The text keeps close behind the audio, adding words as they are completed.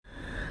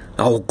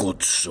Oh,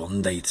 good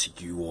Sunday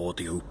to you,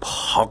 audio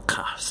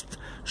podcast.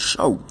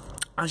 So,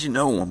 as you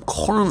know, I'm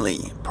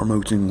currently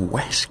promoting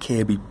West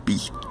Kirby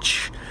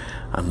Beach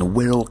and the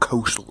Wirral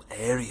coastal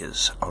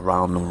areas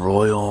around the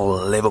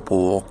Royal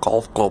Liverpool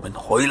Golf Club in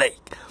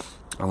Hoylake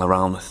and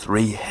around the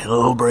three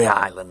Hilbre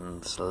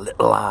Islands,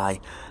 Little Eye,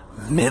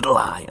 Middle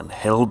Eye and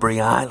Hilbre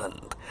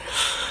Island,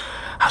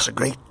 as a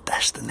great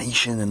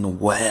destination in the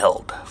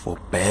world for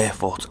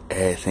barefoot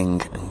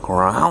earthing and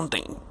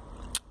grounding.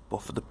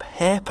 But for the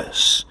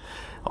purpose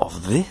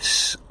of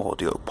this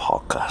audio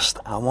podcast,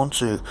 I want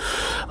to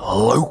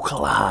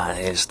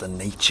localise the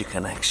nature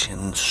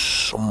connection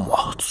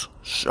somewhat.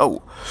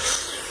 So,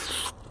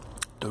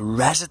 the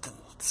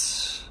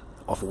residents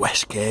of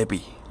West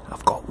Kirby,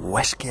 I've got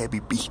West Kirby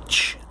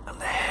Beach and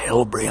the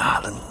Hilbre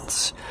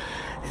Islands.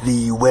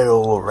 The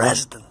Wirral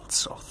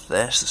residents of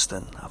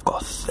Thurston, I've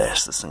got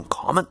Thurston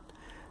Common.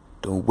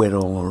 The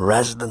Wirral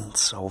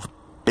residents of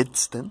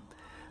Bidston,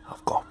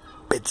 I've got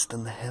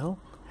Bidston Hill.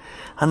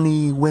 And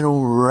the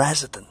Wirral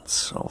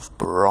residents of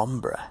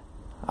Bromborough,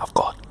 I've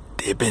got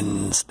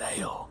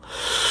Dibbinsdale.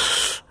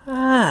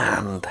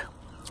 And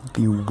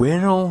the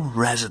Wirral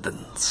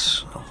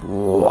residents of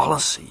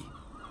Wallasey,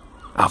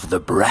 of the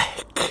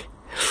Breck,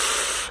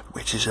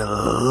 which is a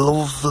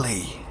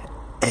lovely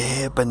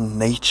urban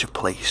nature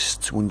place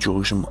to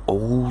enjoy some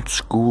old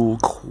school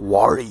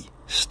quarry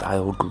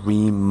style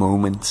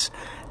GreenMoments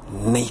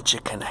nature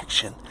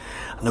connection.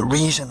 And the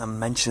reason I'm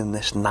mentioning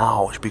this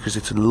now is because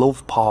it's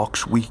Love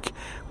Parks Week,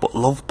 but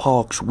Love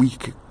Parks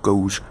Week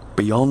goes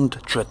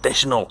beyond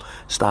traditional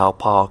style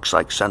parks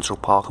like Central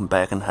Park and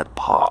Birkenhead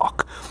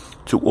Park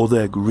to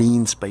other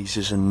green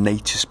spaces and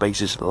nature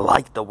spaces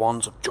like the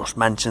ones I've just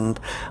mentioned,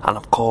 and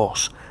of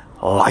course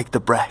like the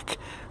Breck.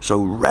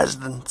 So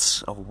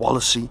residents of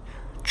Wallasey,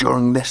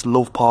 during this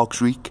Love Parks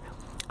Week,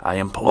 I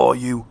implore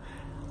you,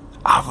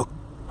 have a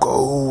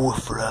go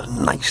for a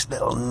nice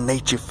little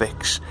nature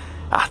fix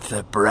at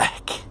the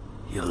Breck.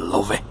 You'll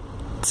love it.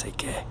 Take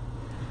care.